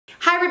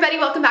everybody,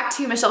 welcome back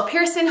to Michelle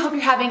Pearson. Hope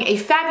you're having a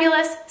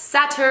fabulous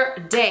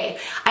Saturday.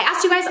 I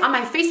asked you guys on my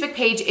Facebook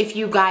page if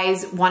you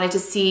guys wanted to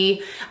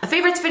see a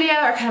favorites video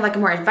or kind of like a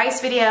more advice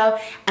video,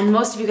 and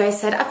most of you guys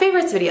said a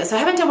favorites video. So I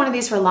haven't done one of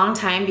these for a long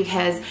time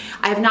because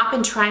I have not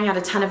been trying out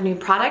a ton of new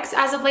products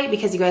as of late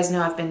because you guys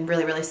know I've been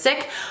really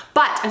sick,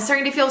 but I'm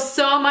starting to feel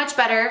so much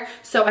better.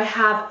 So I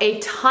have a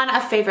ton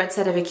of favorites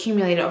that have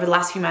accumulated over the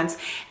last few months,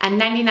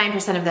 and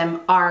 99% of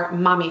them are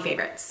mommy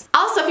favorites.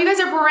 Also, if you guys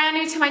are brand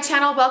new to my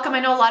channel, welcome. I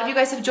know a lot of you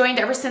guys have joined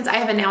ever since I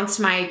have announced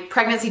my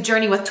pregnancy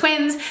journey with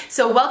twins.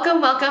 So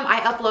welcome. I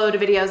upload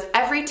videos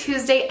every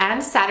Tuesday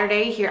and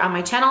Saturday here on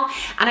my channel,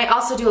 and I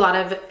also do a lot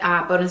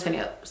of bonus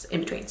videos in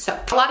between. So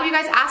a lot of you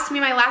guys asked me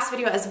in my last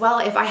video as well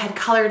if I had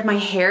colored my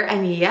hair,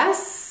 and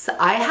yes,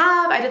 I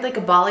have. I did like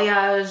a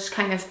balayage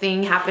kind of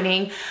thing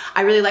happening.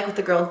 I really like what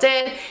the girl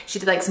did. She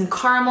did like some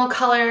caramel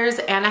colors,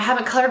 and I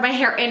haven't colored my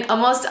hair in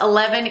almost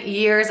 11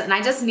 years, and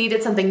I just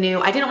needed something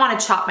new. I didn't want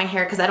to chop my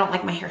hair because I don't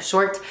like my hair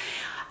short.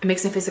 It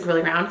makes my face look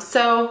really round,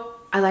 so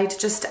I liked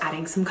just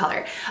adding some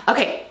color.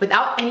 Okay,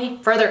 without any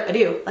further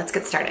ado, let's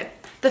get started.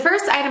 The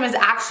first item is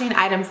actually an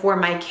item for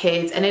my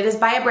kids, and it is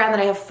by a brand that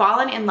I have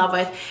fallen in love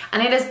with,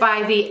 and it is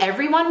by the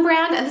Everyone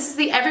brand, and this is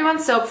the Everyone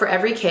soap for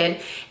every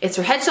kid. It's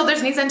for head,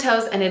 shoulders, knees, and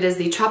toes, and it is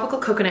the Tropical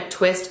Coconut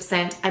Twist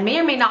scent. I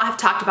may or may not have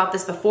talked about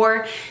this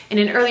before in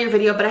an earlier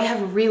video, but I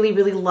have really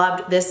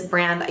loved this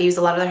brand. I use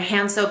a lot of their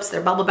hand soaps,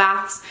 their bubble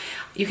baths.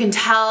 You can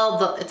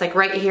tell it's like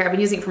right here. I've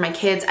been using it for my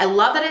kids. I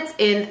love that it's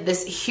in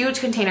this huge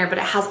container, but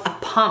it has a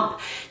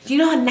pump. Do you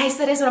know how nice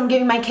that is when I'm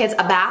giving my kids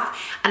a bath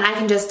and I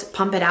can just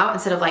pump it out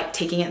instead of like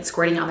taking it and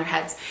squirting it on their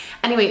heads?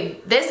 Anyway,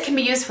 this can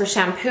be used for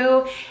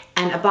shampoo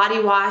and a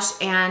body wash,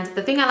 and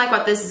the thing I like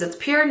about this is it's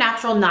pure,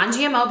 natural,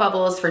 non-GMO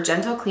bubbles for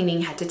gentle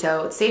cleaning head to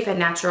toe. It's safe and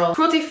natural,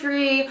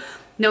 cruelty-free,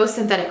 no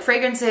synthetic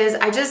fragrances.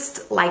 I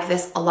just like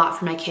this a lot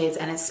for my kids,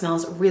 and it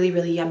smells really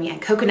yummy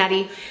and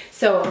coconutty.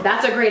 So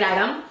that's a great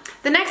item.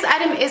 The next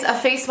item is a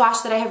face wash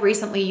that I have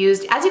recently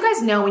used. As you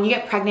guys know, when you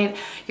get pregnant,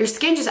 your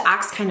skin just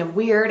acts kind of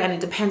weird, and it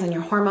depends on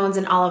your hormones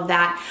and all of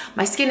that.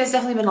 My skin has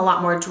definitely been a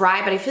lot more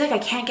dry, but I feel like I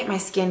can't get my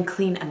skin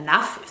clean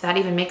enough, if that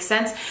even makes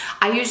sense.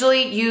 I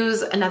usually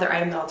use another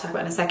item that I'll talk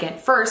about in a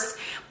second first,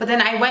 but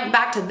then I went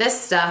back to this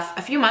stuff.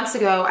 A few months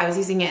ago, I was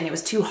using it and it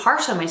was too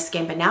harsh on my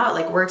skin, but now it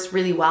like works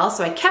really well,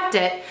 so I kept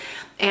it.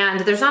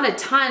 And there's not a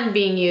ton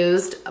being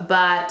used,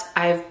 but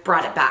I've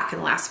brought it back in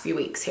the last few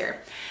weeks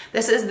here.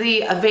 This is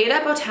the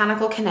Aveda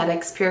Botanical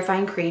Kinetics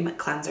Purifying Cream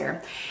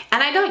Cleanser.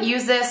 And I don't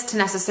use this to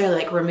necessarily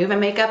like remove my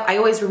makeup. I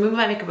always remove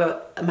my makeup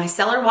with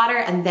micellar water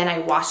and then I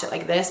wash it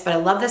like this, but I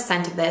love the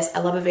scent of this. I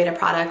love Aveda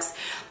products,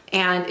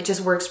 and it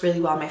just works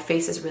really well. My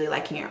face is really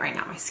liking it right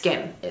now. My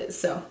skin is,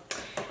 so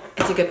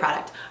it's a good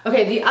product.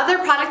 Okay, the other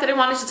product that I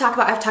wanted to talk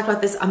about, I've talked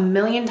about this a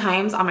million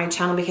times on my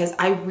channel because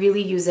I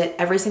really use it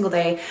every single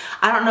day.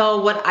 I don't know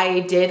what I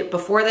did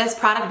before this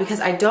product because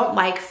I don't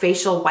like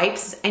facial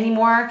wipes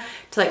anymore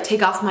to like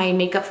take off my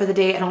makeup for the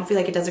day. I don't feel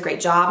like it does a great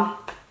job.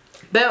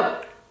 Boom.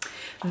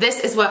 This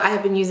is what I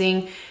have been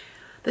using.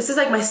 This is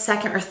like my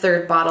second or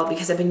third bottle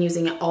because I've been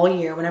using it all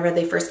year whenever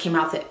they first came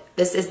out.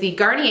 This is the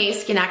Garnier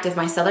Skin Active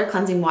Micellar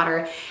Cleansing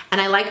Water, and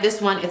I like this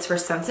one. It's for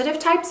sensitive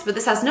types, but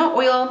this has no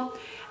oil,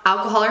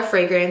 alcohol, or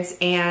fragrance,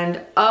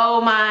 and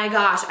oh my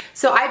gosh.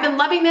 So I've been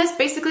loving this.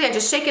 Basically, I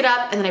just shake it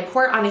up and then I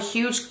pour it on a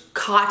huge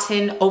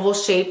cotton oval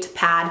shaped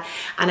pad,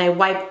 and I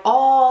wipe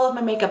all of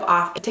my makeup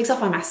off. It takes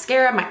off my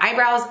mascara, my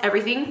eyebrows,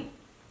 everything.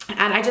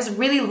 And I just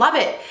really love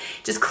it.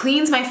 Just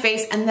cleans my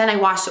face, and then I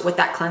wash it with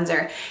that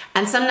cleanser.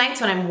 And some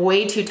nights when I'm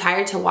way too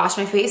tired to wash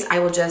my face, I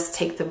will just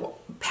take the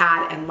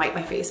pad and wipe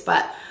my face.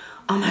 But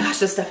oh my gosh,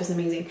 this stuff is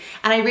amazing.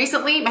 And I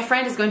recently, my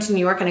friend is going to New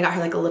York, and I got her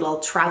like a little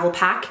travel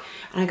pack,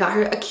 and I got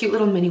her a cute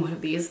little mini one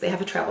of these. They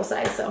have a travel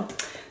size, so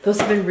those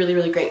have been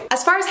really great.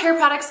 As far as hair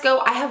products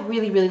go, I have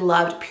really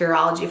loved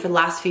Pureology for the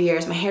last few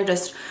years. My hair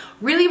just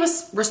really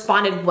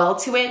responded well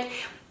to it.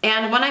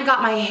 And when I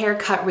got my hair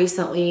cut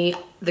recently,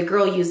 the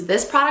girl used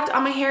this product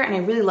on my hair and I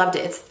really loved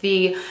it. It's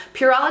the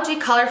Pureology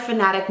Color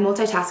Fanatic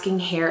Multitasking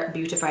Hair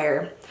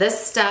Beautifier.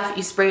 This stuff,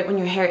 you spray it when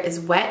your hair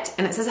is wet,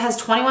 and it says it has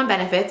 21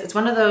 benefits. It's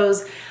one of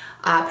those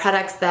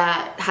products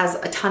that has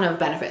a ton of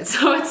benefits.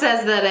 So it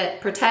says that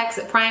it protects,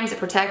 it primes, it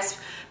protects,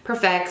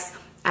 perfects,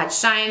 adds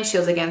shine,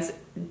 shields against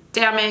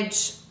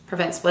damage,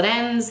 prevents split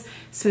ends,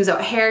 smooths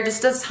out hair,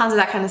 just does tons of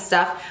that kind of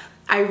stuff.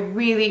 I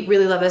really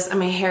love this, and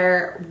my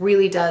hair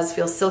really does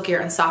feel silkier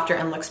and softer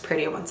and looks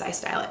prettier once I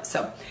style it.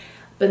 So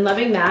been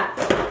loving that.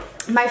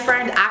 My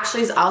friend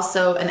actually is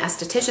also an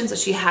esthetician, so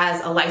she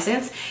has a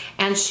license,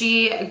 and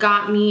she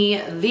got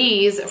me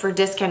these for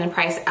discounted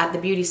price at the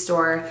beauty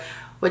store,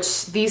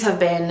 which these have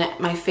been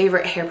my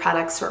favorite hair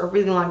products for a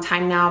really long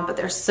time now, but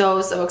they're so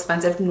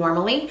expensive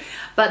normally.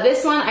 But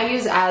this one I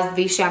use as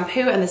the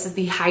shampoo, and this is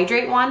the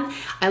Hydrate one.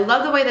 I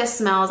love the way this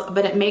smells,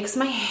 but it makes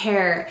my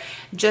hair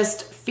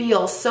just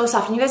feel so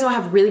soft. And you guys don't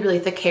have really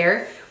thick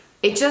hair.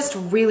 It just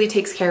really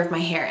takes care of my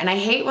hair. And I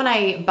hate when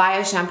I buy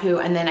a shampoo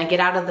and then I get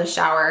out of the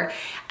shower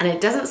and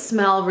it doesn't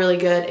smell really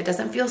good. It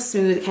doesn't feel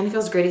smooth. It kind of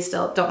feels gritty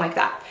still. Don't like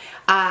that.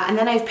 And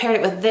then I've paired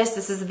it with this.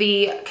 This is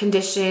the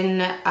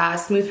Condition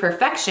Smooth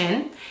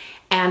Perfection.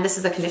 And this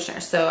is the conditioner.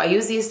 So I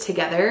use these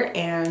together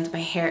and my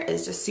hair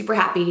is just super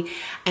happy.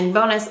 And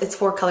bonus, it's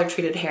for color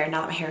treated hair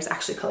now that my hair is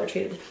actually color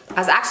treated. I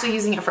was actually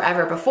using it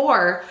forever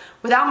before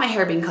without my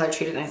hair being color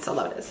treated and I still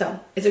loved it. So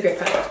it's a great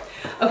product.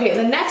 Okay,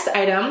 the next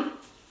item,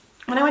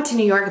 when I went to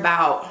New York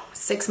about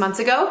 6 months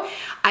ago,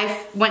 I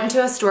went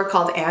into a store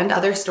called And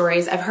Other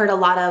Stories. I've heard a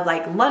lot of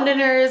like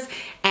Londoners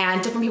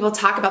and different people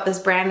talk about this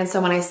brand. And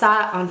so when I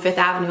saw it on Fifth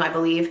Avenue, I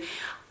believe,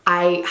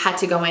 I had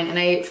to go in and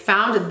I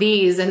found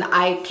these and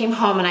I came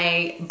home and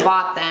I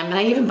bought them and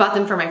I even bought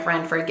them for my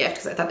friend for a gift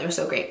because I thought they were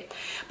so great.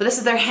 But this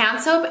is their hand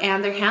soap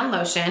and their hand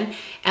lotion,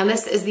 and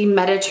this is the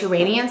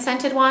Mediterranean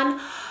scented one.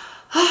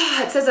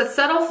 It says that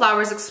subtle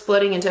flowers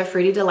exploding into a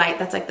fruity delight.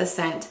 That's like the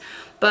scent.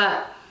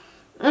 But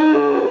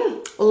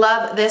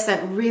love this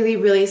scent. Really,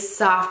 really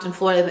soft and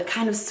floral, but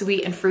kind of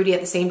sweet and fruity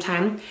at the same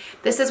time.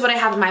 This is what I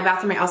have in my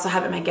bathroom. I also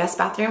have it in my guest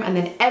bathroom. And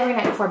then every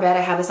night before bed,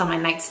 I have this on my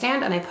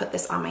nightstand and I put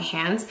this on my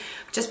hands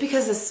just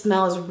because the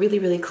smell is really,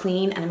 really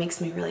clean and it makes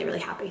me really, really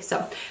happy.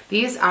 So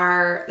this is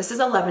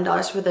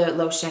 $11 for the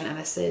lotion and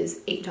this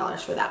is $8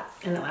 for that.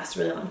 And it lasts a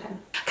really long time.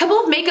 A couple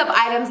of makeup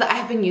items that I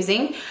have been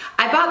using.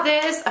 I bought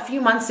this a few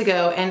months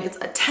ago and it's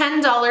a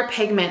 $10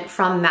 pigment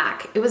from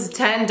MAC. It was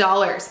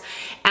 $10.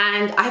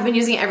 And I've been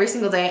using it every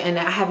single day and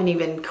I haven't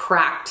even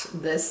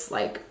cracked this,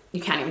 like,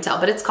 you can't even tell,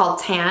 but it's called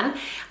Tan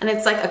and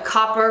it's like a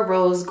copper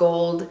rose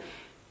gold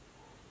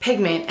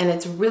pigment and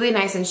it's really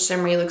nice and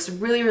shimmery. It looks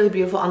really, really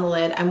beautiful on the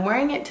lid. I'm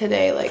wearing it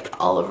today like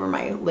all over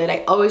my lid.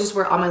 I always just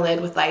wear it on my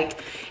lid with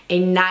like a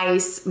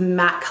nice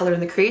matte color in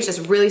the crease,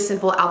 just really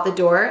simple out the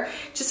door.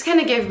 Just kind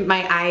of give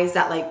my eyes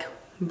that like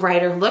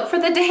brighter look for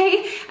the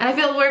day, and I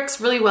feel it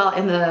works really well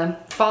in the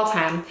fall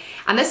time.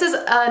 And this is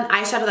an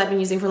eyeshadow that I've been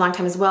using for a long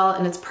time as well,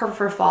 and it's perfect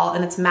for fall,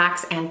 and it's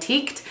MAC's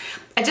Antiqued.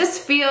 I just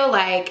feel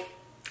like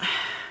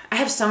I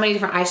have so many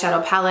different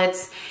eyeshadow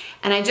palettes,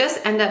 and I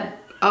just end up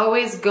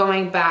always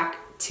going back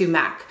to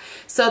MAC.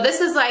 So this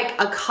is like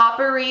a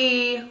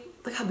coppery,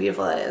 look how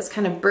beautiful that is,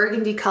 kind of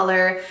burgundy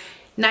color.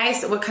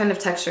 Nice. What kind of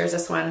texture is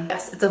this one?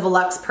 Yes, it's a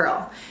Volux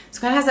Pearl. So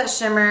it kind of has that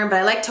shimmer, but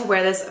I like to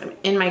wear this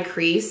in my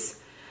crease.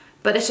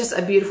 But it's just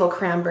a beautiful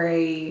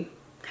cranberry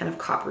kind of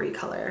coppery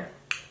color.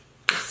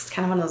 Just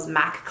kind of one of those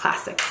MAC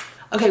classics.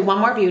 Okay, one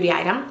more beauty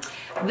item.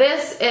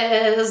 This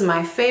is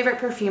my favorite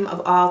perfume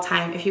of all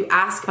time. If you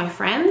ask my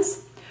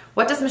friends,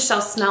 what does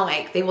Michelle smell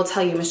like? They will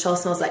tell you Michelle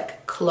smells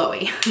like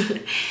Chloe.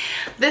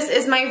 This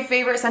is my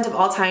favorite scent of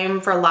all time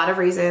for a lot of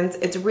reasons.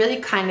 It's really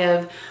kind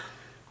of,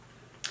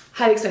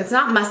 how do you explain? It's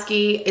not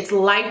musky, it's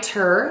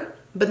lighter,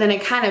 but then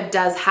it kind of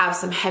does have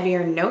some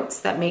heavier notes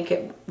that make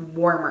it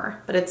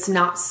warmer, but it's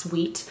not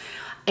sweet.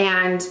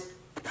 And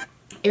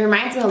it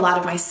reminds me a lot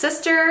of my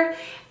sister,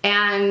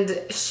 and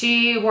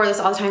she wore this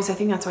all the time, so I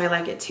think that's why I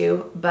like it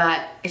too.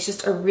 But it's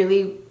just a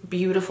really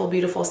beautiful,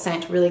 beautiful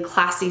scent, really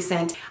classy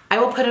scent. I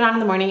will put it on in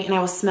the morning and I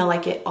will smell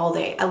like it all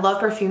day. I love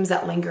perfumes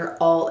that linger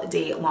all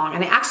day long.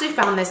 And I actually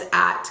found this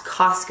at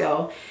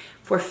Costco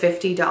for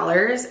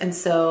 $50, and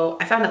so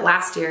I found it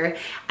last year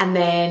and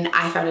then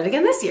I found it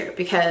again this year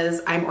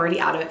because I'm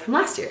already out of it from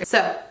last year.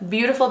 So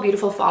beautiful,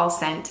 beautiful fall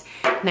scent,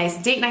 nice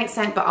date night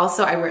scent, but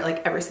also I wear it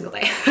like every single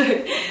day.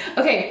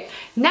 Okay,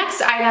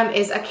 next item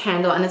is a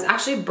candle, and it's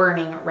actually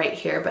burning right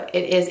here, but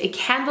it is a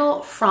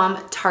candle from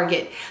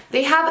Target.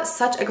 They have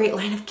such a great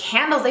line of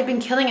candles. They've been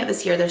killing it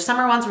this year. Their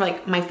summer ones were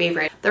like my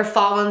favorite. Their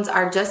fall ones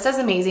are just as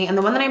amazing, and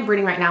the one that I'm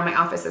burning right now in my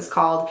office is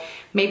called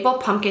Maple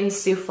Pumpkin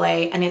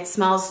Souffle, and it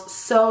smells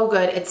so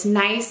good. It's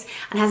nice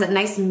and has a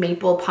nice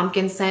maple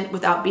pumpkin scent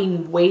without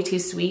being way too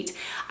sweet.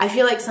 I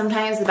feel like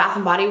sometimes the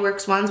Bath & Body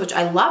Works ones, which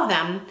I love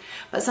them,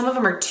 but some of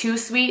them are too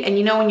sweet, and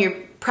you know when you're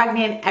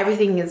pregnant,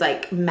 everything is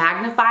like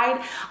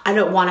magnified. I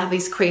don't want to have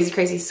these crazy,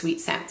 crazy sweet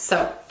scents.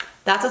 So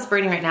that's what's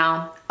burning right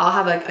now. I'll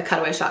have a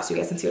cutaway shot so you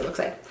guys can see what it looks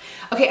like.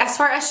 Okay, as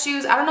far as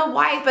shoes, I don't know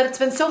why, but it's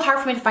been so hard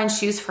for me to find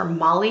shoes for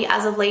Molly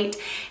as of late,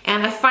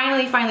 and I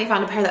finally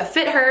found a pair that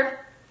fit her.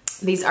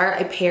 These are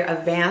a pair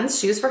of Vans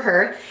shoes for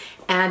her,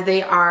 and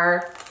they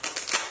are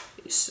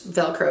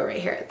Velcro right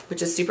here,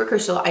 which is super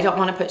crucial. I don't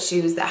want to put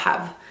shoes that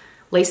have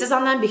laces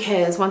on them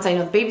because once I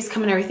know the baby's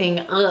coming and everything,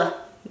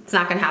 it's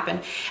not gonna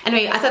happen.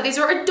 Anyway, I thought these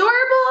were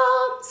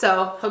adorable,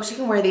 so hope she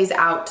can wear these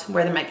out,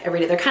 wear them like every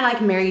day. They're kind of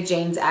like Mary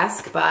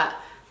Jane's-esque, but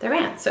they're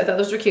Vans, so I thought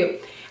those were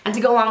cute. And to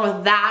go along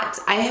with that,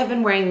 I have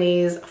been wearing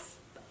these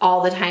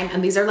all the time,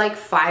 and these are like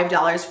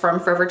 $5 from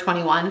Forever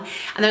 21,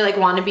 and they're like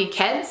wannabe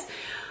kids.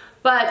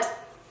 But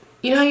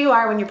you know how you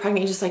are when you're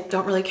pregnant, you just like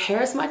don't really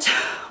care as much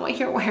what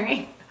you're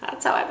wearing.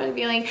 That's how I've been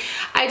feeling.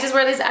 I just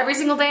wear this every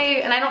single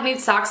day, and I don't need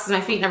socks because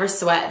my feet never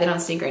sweat. They don't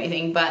stink or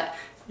anything, but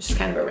it's just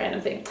kind of a random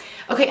thing.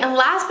 Okay, and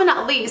last but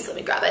not least, let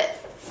me grab it.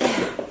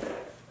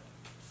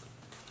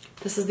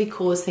 This is the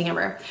coolest thing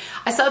ever.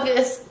 I saw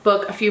this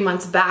book a few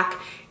months back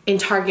in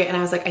Target, and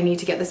I was like, I need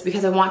to get this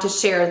because I want to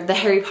share the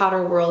Harry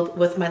Potter world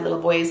with my little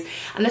boys.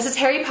 And this is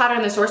Harry Potter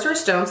and the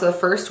Sorcerer's Stone, so the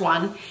first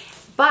one,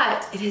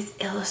 but it is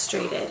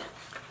illustrated.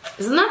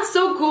 Isn't that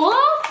so cool?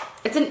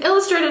 It's an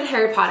illustrated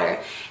Harry Potter,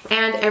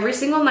 and every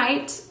single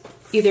night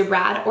either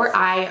Brad or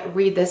I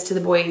read this to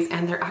the boys,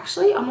 and they're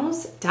actually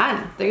almost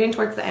done. They're getting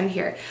towards the end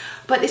here.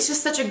 But it's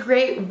just such a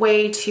great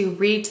way to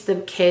read to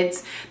the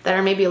kids that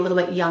are maybe a little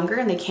bit younger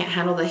and they can't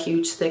handle the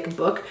huge thick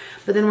book,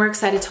 but then we're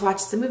excited to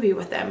watch the movie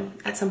with them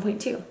at some point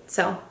too.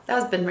 So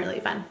that has been really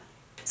fun.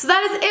 So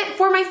that is it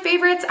for my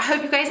favorites. I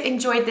hope you guys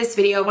enjoyed this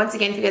video. Once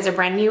again, if you guys are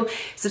brand new,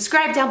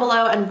 subscribe down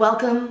below and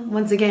welcome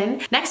once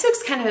again. Next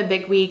week's kind of a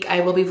big week.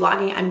 I will be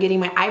vlogging. I'm getting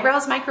my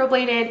eyebrows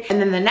microbladed,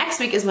 and then the next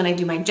week is when I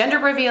do my gender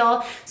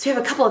reveal. So we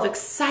have a couple of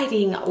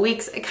exciting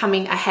weeks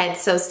coming ahead.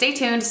 So stay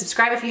tuned,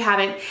 subscribe if you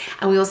haven't,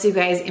 and we will see you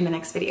guys in the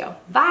next video.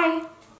 Bye.